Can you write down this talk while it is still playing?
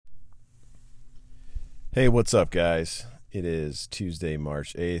Hey, what's up, guys? It is Tuesday,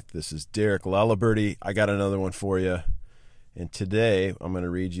 March 8th. This is Derek Lalaberty. I got another one for you. And today, I'm going to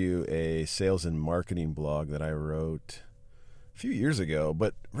read you a sales and marketing blog that I wrote a few years ago.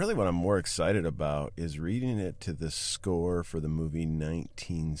 But really what I'm more excited about is reading it to the score for the movie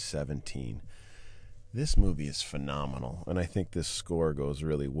 1917. This movie is phenomenal, and I think this score goes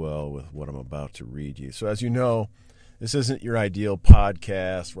really well with what I'm about to read you. So as you know, this isn't your ideal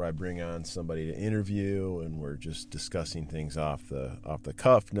podcast where I bring on somebody to interview and we're just discussing things off the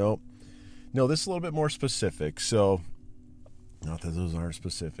cuff. No, this is a little bit more specific. So, not that those aren't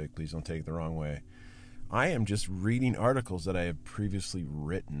specific, please don't take it the wrong way. I am just reading articles that I have previously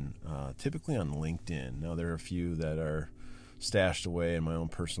written, typically on LinkedIn. Now, there are a few that are stashed away in my own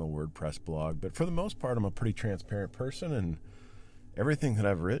personal WordPress blog, but for the most part, I'm a pretty transparent person, and everything that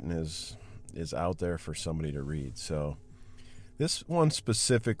I've written is out there for somebody to read. So this one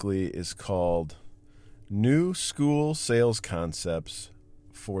specifically is called New School Sales Concepts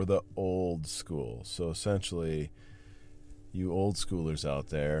for the Old School. So essentially, you old schoolers out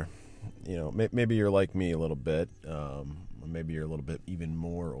there, maybe you're like me a little bit, or maybe you're a little bit even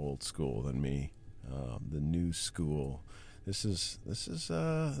more old school than me. The new school. This is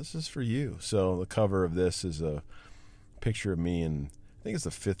for you. So the cover of this is a picture of me in, I think it's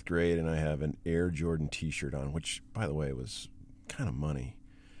the 5th grade, and I have an Air Jordan t-shirt on, which, by the way, was kind of money.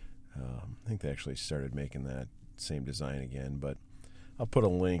 I think they actually started making that same design again, but I'll put a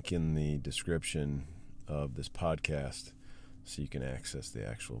link in the description of this podcast so you can access the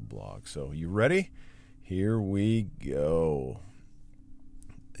actual blog. So you ready? Here we go.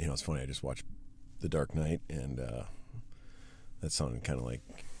 It's funny, I just watched The Dark Knight, and that sounded kind of like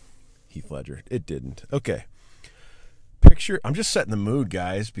Heath Ledger. It didn't. Okay. I'm just setting the mood,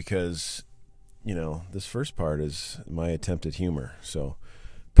 guys, because, this first part is my attempt at humor. So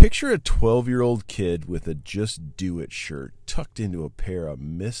picture a 12-year-old kid with a Just Do It shirt tucked into a pair of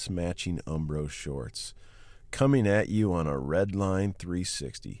mismatching Umbro shorts coming at you on a Redline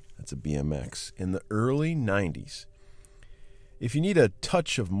 360. That's a BMX. In the early 90s. If you need a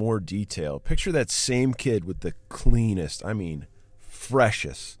touch of more detail, picture that same kid with the cleanest,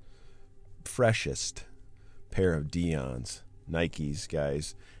 freshest pair of Dion's, Nikes,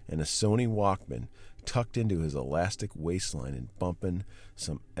 guys, and a Sony Walkman tucked into his elastic waistline and bumping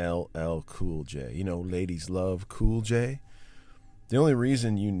some LL Cool J. Ladies love Cool J. The only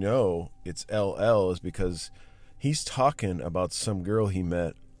reason it's LL is because he's talking about some girl he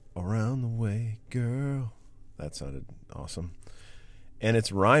met around the way, girl. That sounded awesome. And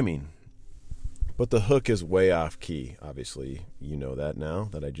it's rhyming. But the hook is way off key. Obviously, you know that now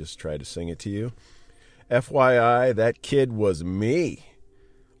that I just tried to sing it to you. FYI, that kid was me.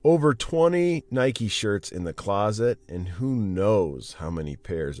 Over 20 Nike shirts in the closet, and who knows how many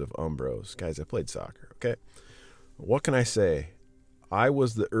pairs of Umbros. Guys, I played soccer, okay? What can I say? I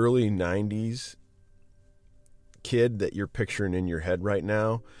was the early 90s kid that you're picturing in your head right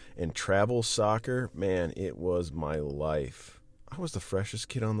now, and travel soccer, man, it was my life. I was the freshest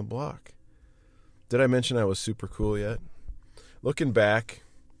kid on the block. Did I mention I was super cool yet? Looking back,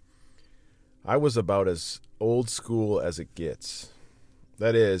 I was about as old school as it gets.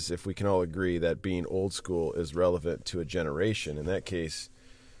 That is, if we can all agree that being old school is relevant to a generation. In that case,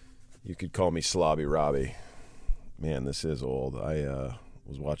 you could call me Slobby Robbie. Man, this is old. I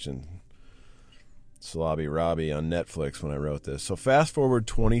was watching Slobby Robbie on Netflix when I wrote this. So fast forward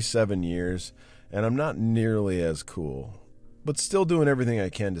 27 years, and I'm not nearly as cool, but still doing everything I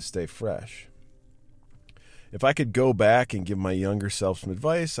can to stay fresh. If I could go back and give my younger self some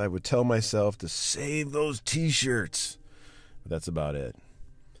advice, I would tell myself to save those t-shirts. But that's about it.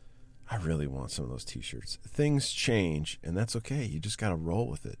 I really want some of those t-shirts. Things change, and that's okay. You just got to roll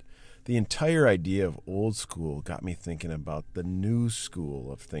with it. The entire idea of old school got me thinking about the new school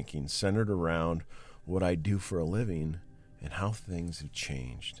of thinking centered around what I do for a living and how things have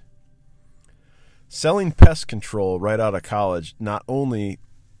changed. Selling pest control right out of college not only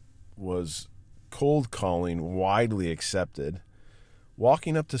was cold calling widely accepted,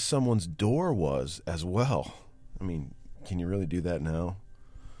 walking up to someone's door was as well. Can you really do that now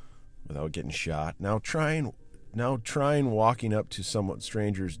without getting shot? Now trying walking up to some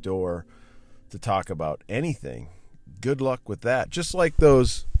stranger's door to talk about anything. Good luck with that. Just like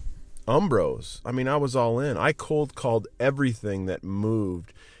those Umbros. I was all in. I cold called everything that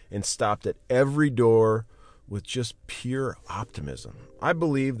moved and stopped at every door with just pure optimism. I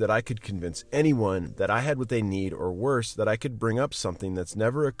believed that I could convince anyone that I had what they need, or worse, that I could bring up something that's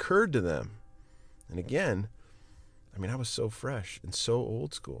never occurred to them. And again, I was so fresh and so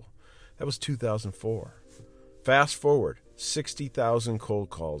old school. That was 2004. Fast forward, 60,000 cold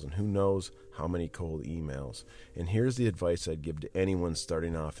calls, and who knows how many cold emails. And here's the advice I'd give to anyone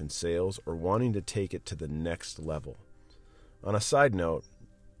starting off in sales or wanting to take it to the next level. On a side note,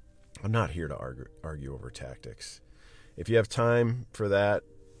 I'm not here to argue over tactics. If you have time for that,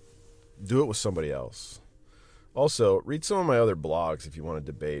 do it with somebody else. Also, read some of my other blogs if you want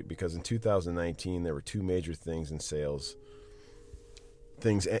to debate, because in 2019 there were two major things in sales.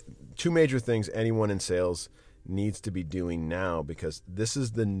 Two major things anyone in sales needs to be doing now, because this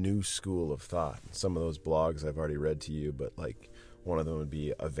is the new school of thought. Some of those blogs I've already read to you, but like one of them would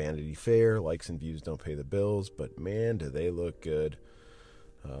be a Vanity Fair, likes and views don't pay the bills, but man, do they look good.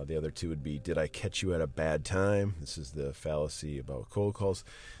 The other two would be, did I catch you at a bad time? This is the fallacy about cold calls.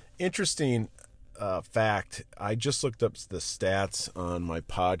 Interesting fact, I just looked up the stats on my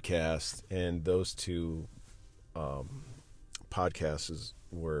podcast, and those two podcasts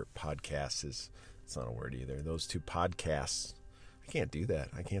were podcasts. It's not a word either. Those two podcasts, I can't do that.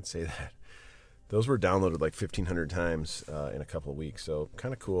 I can't say that. Those were downloaded like 1,500 times in a couple of weeks, so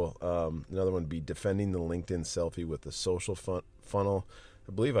kind of cool. Another one would be defending the LinkedIn selfie with the social funnel.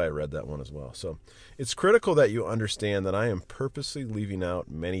 I believe I read that one as well. So it's critical that you understand that I am purposely leaving out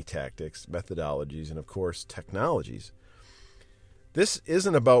many tactics, methodologies, and of course, technologies. This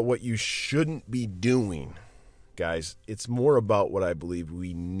isn't about what you shouldn't be doing, guys. It's more about what I believe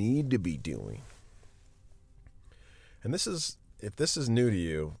we need to be doing. And if this is new to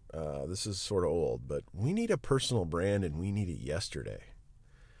you, this is sort of old, but we need a personal brand, and we need it yesterday.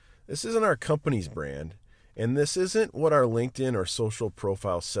 This isn't our company's brand. And this isn't what our LinkedIn or social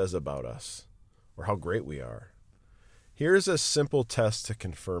profile says about us or how great we are. Here's a simple test to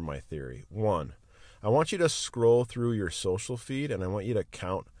confirm my theory. 1, I want you to scroll through your social feed, and I want you to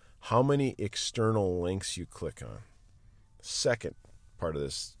count how many external links you click on. Second part of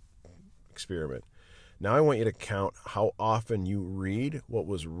this experiment. Now I want you to count how often you read what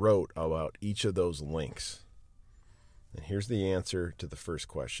was wrote about each of those links. And here's the answer to the first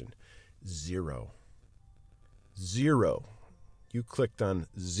question. 0. 0. You clicked on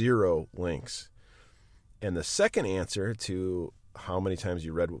 0 links. And the second answer to how many times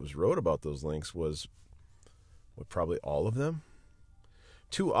you read what was wrote about those links was probably all of them.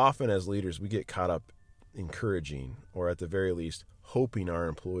 Too often as leaders, we get caught up encouraging, or at the very least, hoping our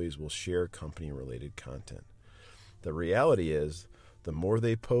employees will share company-related content. The reality is, the more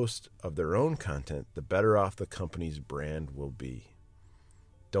they post of their own content, the better off the company's brand will be.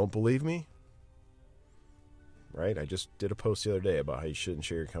 Don't believe me? Right? I just did a post the other day about how you shouldn't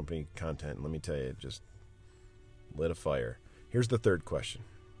share your company content. And let me tell you, it just lit a fire. Here's the third question.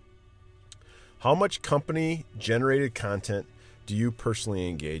 How much company-generated content do you personally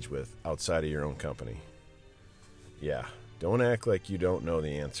engage with outside of your own company? Yeah, don't act like you don't know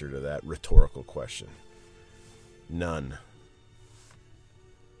the answer to that rhetorical question. None.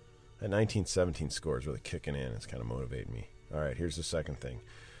 That 1917 score is really kicking in. It's kind of motivating me. All right, here's the second thing.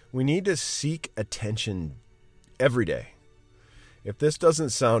 We need to seek attention every day. If this doesn't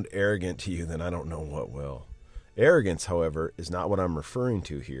sound arrogant to you, then I don't know what will. Arrogance, however, is not what I'm referring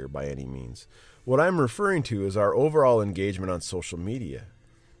to here by any means. What I'm referring to is our overall engagement on social media.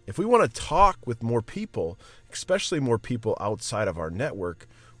 If we want to talk with more people, especially more people outside of our network,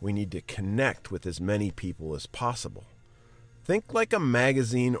 we need to connect with as many people as possible. Think like a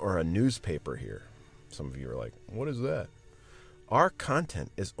magazine or a newspaper here. Some of you are like, what is that? Our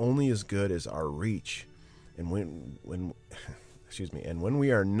content is only as good as our reach. And when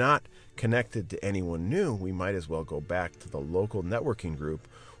we are not connected to anyone new, we might as well go back to the local networking group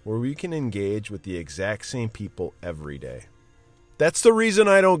where we can engage with the exact same people every day. That's the reason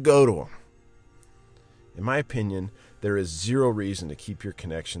I don't go to them. In my opinion, there is zero reason to keep your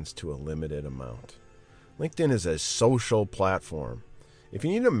connections to a limited amount. LinkedIn is a social platform. If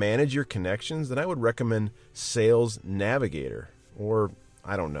you need to manage your connections, then I would recommend Sales Navigator or,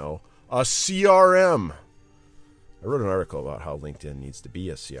 I don't know, a CRM. I wrote an article about how LinkedIn needs to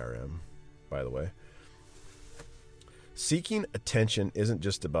be a CRM, by the way. Seeking attention isn't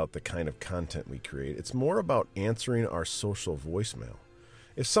just about the kind of content we create. It's more about answering our social voicemail.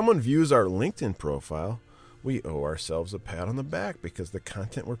 If someone views our LinkedIn profile, we owe ourselves a pat on the back because the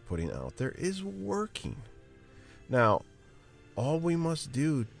content we're putting out there is working. Now, all we must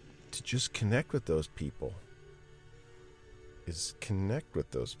do to just connect with those people is connect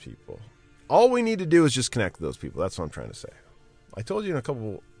with those people. All we need to do is just connect with those people. That's what I'm trying to say. I told you in a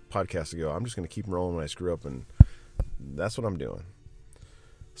couple podcasts ago, I'm just going to keep rolling when I screw up, and that's what I'm doing.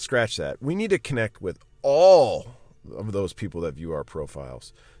 Scratch that. We need to connect with all of those people that view our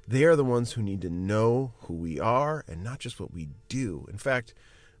profiles. They are the ones who need to know who we are and not just what we do. In fact,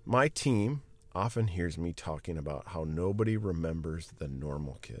 my team often hears me talking about how nobody remembers the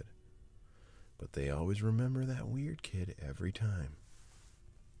normal kid, but they always remember that weird kid every time.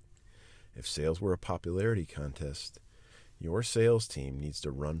 If sales were a popularity contest, your sales team needs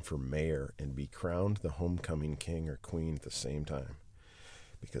to run for mayor and be crowned the homecoming king or queen at the same time,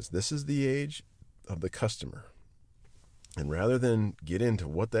 because this is the age of the customer. And rather than get into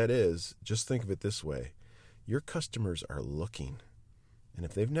what that is, just think of it this way. Your customers are looking. And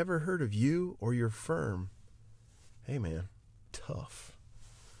if they've never heard of you or your firm, hey man, tough.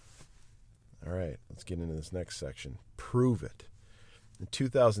 All right, let's get into this next section. Prove it. In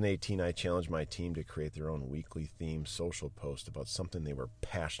 2018, I challenged my team to create their own weekly themed social post about something they were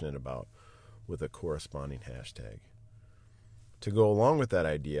passionate about with a corresponding hashtag. To go along with that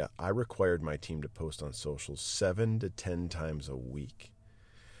idea, I required my team to post on socials 7 to 10 times a week.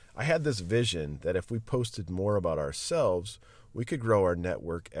 I had this vision that if we posted more about ourselves, we could grow our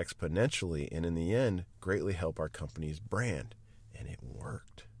network exponentially and in the end, greatly help our company's brand. And it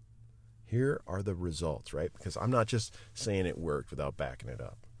worked. Here are the results, right? Because I'm not just saying it worked without backing it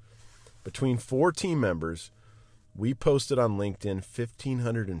up. Between 4 team members, we posted on LinkedIn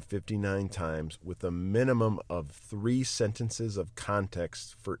 1,559 times with a minimum of 3 sentences of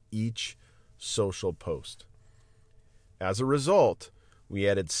context for each social post. As a result, we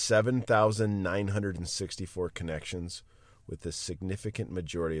added 7,964 connections, with a significant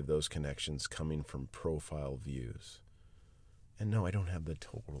majority of those connections coming from profile views. And no, I don't have the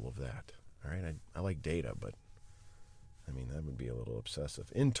total of that. All right, I like data, but I mean, that would be a little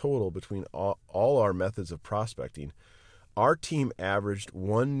obsessive. In total, between all our methods of prospecting, our team averaged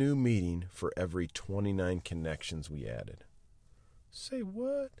 1 new meeting for every 29 connections we added. Say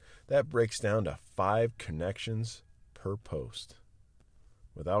what? That breaks down to 5 connections per post.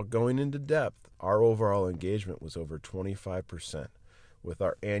 Without going into depth, our overall engagement was over 25%, with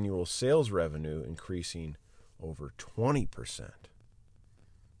our annual sales revenue increasing over 20%.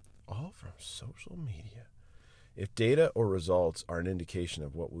 All from social media. If data or results are an indication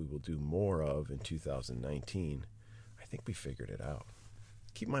of what we will do more of in 2019, I think we figured it out.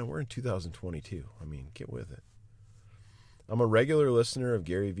 Keep in mind, we're in 2022. I mean, get with it. I'm a regular listener of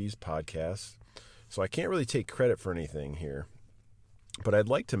Gary Vee's podcasts, so I can't really take credit for anything here. But I'd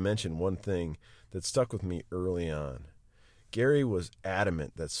like to mention one thing that stuck with me early on. Gary was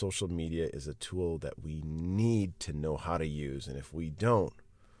adamant that social media is a tool that we need to know how to use, and if we don't,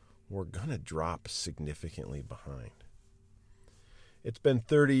 we're going to drop significantly behind. It's been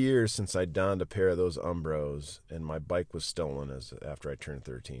 30 years since I donned a pair of those Umbros, and my bike was stolen after I turned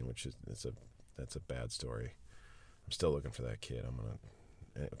 13, which is that's a bad story. I'm still looking for that kid.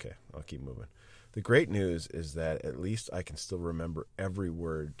 Okay, I'll keep moving. The great news is that at least I can still remember every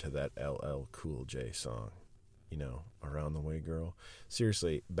word to that LL Cool J song. You know, Around the Way Girl.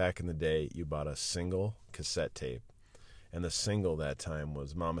 Seriously, back in the day, you bought a single cassette tape. And the single that time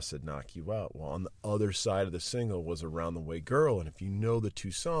was Mama Said Knock You Out. Well, on the other side of the single was Around the Way Girl. And if you know the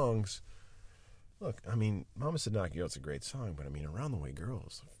 2 songs, look, I mean, Mama Said Knock You Out's a great song, but I mean, Around the Way Girl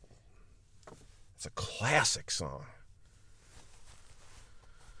it's a classic song.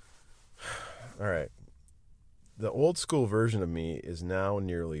 All right. The old school version of me is now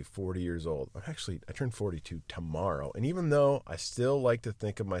nearly 40 years old. I turned 42 tomorrow. And even though I still like to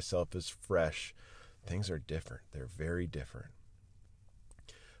think of myself as fresh, things are different. They're very different.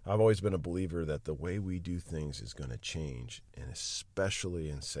 I've always been a believer that the way we do things is going to change, and especially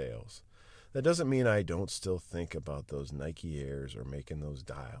in sales. That doesn't mean I don't still think about those Nike Airs or making those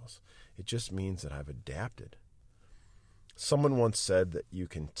dials. It just means that I've adapted. Someone once said that you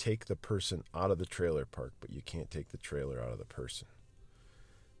can take the person out of the trailer park, but you can't take the trailer out of the person.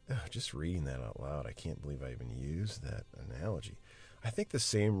 Just reading that out loud, I can't believe I even used that analogy. I think the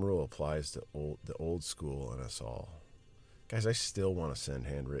same rule applies to the old school and us all. Guys, I still want to send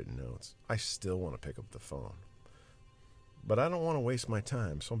handwritten notes. I still want to pick up the phone. But I don't want to waste my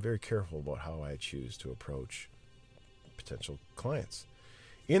time, so I'm very careful about how I choose to approach potential clients.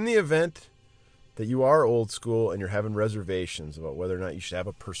 In the event that you are old school and you're having reservations about whether or not you should have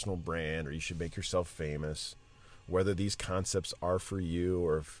a personal brand or you should make yourself famous, whether these concepts are for you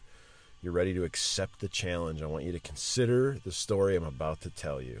or if you're ready to accept the challenge, I want you to consider the story I'm about to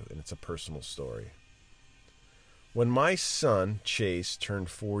tell you, and it's a personal story. When my son, Chase, turned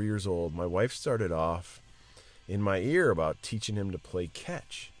 4 years old, my wife started off in my ear about teaching him to play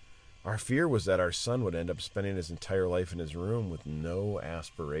catch. Our fear was that our son would end up spending his entire life in his room with no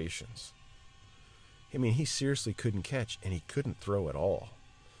aspirations. I mean, he seriously couldn't catch, and he couldn't throw at all.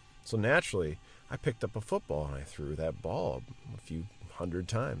 So naturally, I picked up a football and I threw that ball a few 100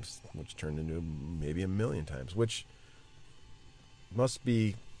 times, which turned into maybe 1,000,000 times, which must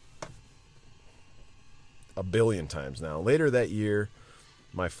be a billion times now. Later that year,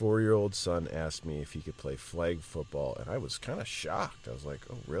 my 4-year-old son asked me if he could play flag football, and I was kind of shocked. I was like,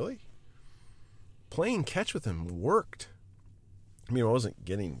 oh, really? Playing catch with him worked. I mean, I wasn't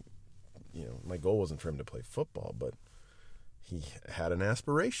getting, my goal wasn't for him to play football, but he had an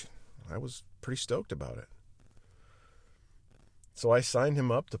aspiration. I was pretty stoked about it. So I signed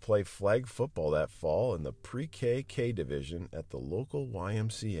him up to play flag football that fall in the pre-K K division at the local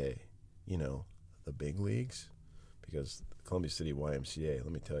YMCA. The big leagues. Because Columbia City YMCA,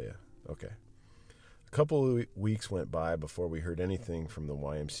 let me tell you. Okay. A couple of weeks went by before we heard anything from the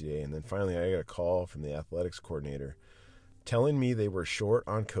YMCA, and then finally I got a call from the athletics coordinator telling me they were short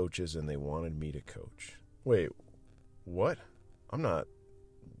on coaches and they wanted me to coach. Wait, what? I'm not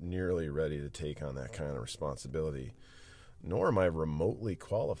nearly ready to take on that kind of responsibility, nor am I remotely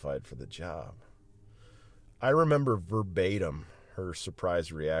qualified for the job. I remember verbatim her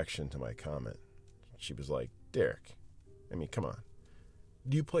surprised reaction to my comment. She was like, Derek, I mean, come on.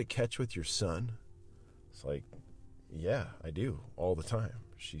 Do you play catch with your son? It's like, yeah, I do, all the time.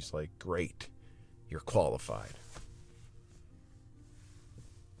 She's like, great, you're qualified.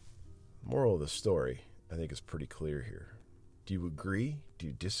 Moral of the story, I think, is pretty clear here. Do you agree? Do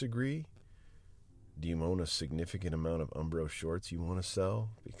you disagree? Do you own a significant amount of Umbro shorts you want to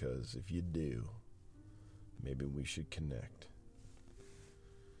sell? Because if you do, maybe we should connect.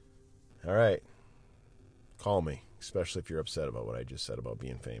 All right. Call me, especially if you're upset about what I just said about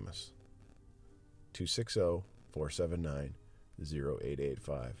being famous.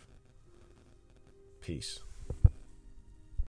 260-479-0885. Peace.